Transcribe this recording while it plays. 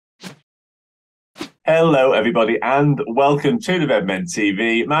Hello, everybody, and welcome to the Redmen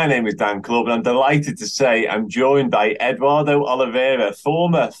TV. My name is Dan Club, and I'm delighted to say I'm joined by Eduardo Oliveira,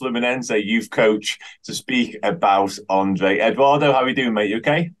 former Fluminense youth coach, to speak about Andre. Eduardo, how are you doing, mate? You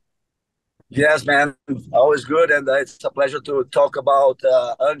okay? Yes, man, always good, and it's a pleasure to talk about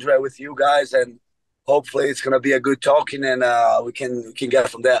Andre with you guys, and hopefully it's gonna be a good talking, and we can get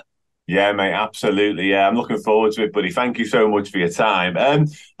from there. Yeah, mate, absolutely. Yeah, I'm looking forward to it, buddy. Thank you so much for your time.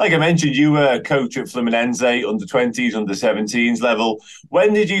 Like I mentioned, you were a coach at Fluminense, under 20s, under 17s level.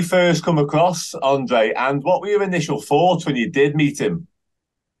 When did you first come across Andre, and what were your initial thoughts when you did meet him?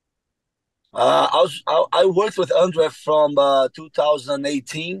 I worked with Andre from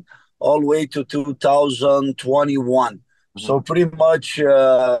 2018 all the way to 2021. So Mhm. pretty much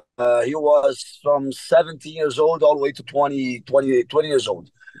he was from 17 years old all the way to 20 years old.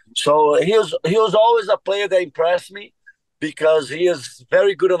 So he was always a player that impressed me because he is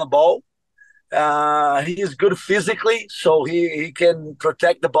very good on the ball. He is good physically, so he can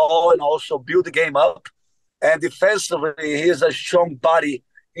protect the ball and also build the game up. And defensively, he is a strong body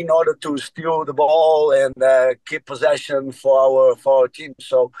in order to steal the ball and keep possession for our team.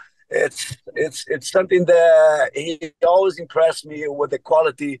 So it's something that he always impressed me with the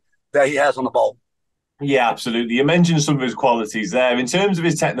quality that he has on the ball. Yeah, absolutely. You mentioned some of his qualities there. In terms of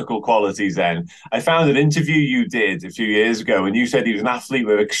his technical qualities, then, I found an interview you did a few years ago, and you said he was an athlete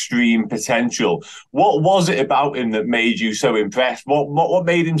with extreme potential. What was it about him that made you so impressed? What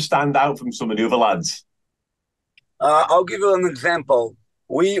made him stand out from some of the other lads? I'll give you an example.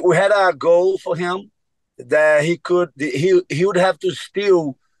 We had a goal for him that he would have to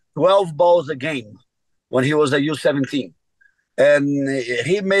steal 12 balls a game when he was a U17, and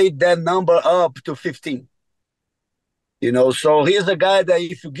he made that number up to 15. So he's a guy that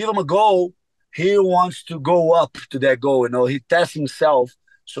if you give him a goal, he wants to go up to that goal. He tests himself.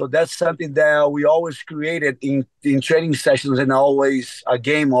 So that's something that we always created in training sessions and always a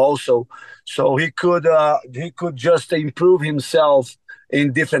game also. So he could just improve himself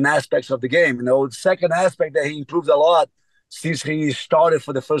in different aspects of the game. The second aspect that he improved a lot since he started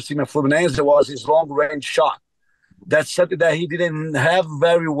for the first team at Fluminense was his long range shot. That's something that he didn't have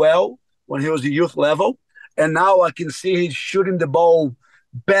very well when he was a youth level. And now I can see he's shooting the ball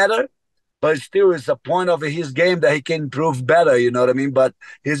better, but still it's a point of his game that he can improve better, you know what I mean? But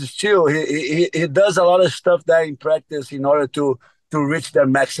he's still he does a lot of stuff there in practice in order to reach their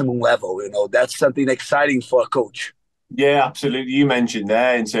maximum level. That's something exciting for a coach. Yeah, absolutely. You mentioned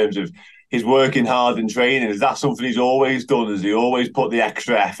there in terms of his working hard and training. Is that something he's always done? Has he always put the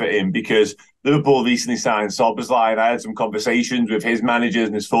extra effort in? Because Liverpool recently signed Szoboszlai, and I had some conversations with his managers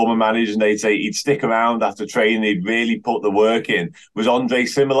and his former managers, and they'd say he'd stick around after training. He'd really put the work in. Was Andre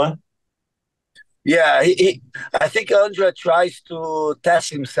similar? Yeah, I think Andrea tries to test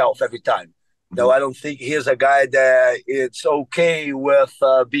himself every time. No, Mhm. I don't think he's a guy that it's okay with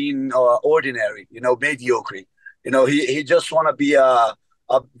being ordinary, mediocre. He just want to be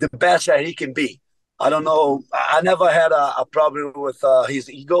the best that he can be. I don't know. I never had a problem with his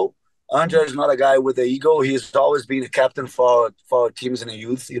ego. Andre is not a guy with the ego. He's always been a captain for teams in the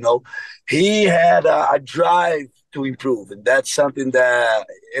youth. He had a drive to improve, and that's something that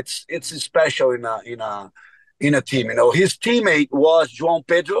it's special in a team. His teammate was João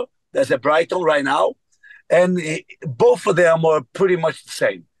Pedro, that's at Brighton right now, and both of them are pretty much the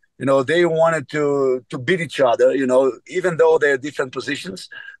same. They wanted to beat each other. Even though they're different positions,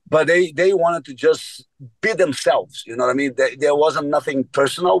 but they wanted to just be themselves. You know what I mean? There wasn't nothing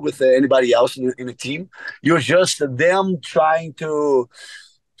personal with anybody else in the team. You're just them trying to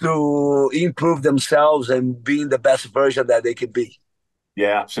improve themselves and being the best version that they can be.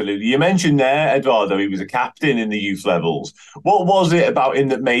 Yeah, absolutely. You mentioned there, Eduardo, he was a captain in the youth levels. What was it about him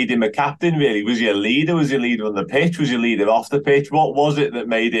that made him a captain, really? Was he a leader? Was he a leader on the pitch? Was he a leader off the pitch? What was it that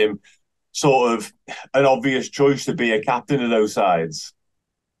made him sort of an obvious choice to be a captain of those sides?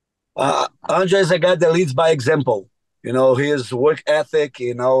 Andre is a guy that leads by example. His work ethic,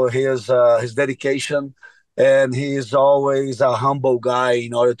 his dedication, and he is always a humble guy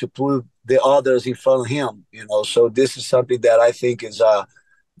in order to put the others in front of him. So this is something that I think is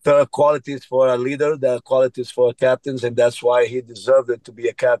there are qualities for a leader, there are qualities for captains, and that's why he deserved it to be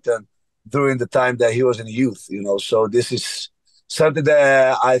a captain during the time that he was in youth. So this is something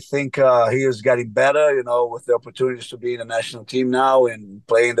that I think he is getting better. With the opportunities to be in the national team now and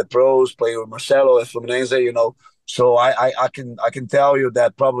playing the pros, playing with Marcelo at Fluminense. So I can tell you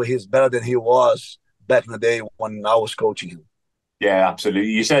that probably he's better than he was back in the day when I was coaching him. Yeah,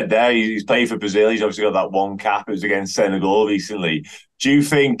 absolutely. You said there he's played for Brazil. He's obviously got that one cap. It was against Senegal recently. Do you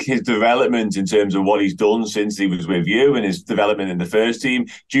think his development in terms of what he's done since he was with you and his development in the first team,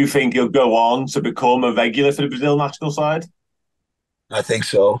 do you think he'll go on to become a regular for the Brazil national side? I think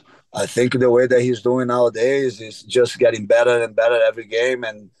so. I think the way that he's doing nowadays is just getting better and better every game.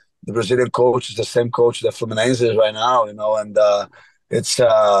 And the Brazilian coach is the same coach that Fluminense is right now, and it's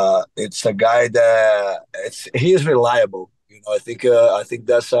a guy that he is reliable. I think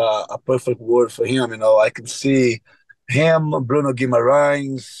that's a perfect word for him. I can see him, Bruno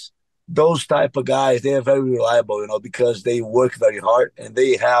Guimarães, those type of guys. They are very reliable, because they work very hard and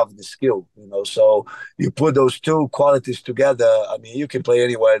they have the skill. So you put those two qualities together, I mean, you can play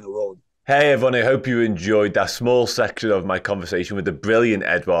anywhere in the world. Hey everyone, I hope you enjoyed that small section of my conversation with the brilliant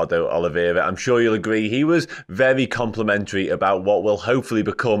Eduardo Oliveira. I'm sure you'll agree he was very complimentary about what will hopefully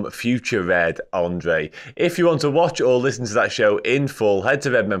become future Red Andre. If you want to watch or listen to that show in full, head to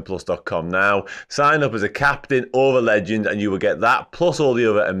redmenplus.com now, sign up as a captain or a legend and you will get that plus all the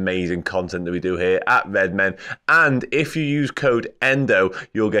other amazing content that we do here at Redmen. And if you use code ENDO,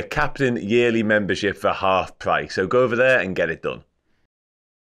 you'll get captain yearly membership for half price. So go over there and get it done.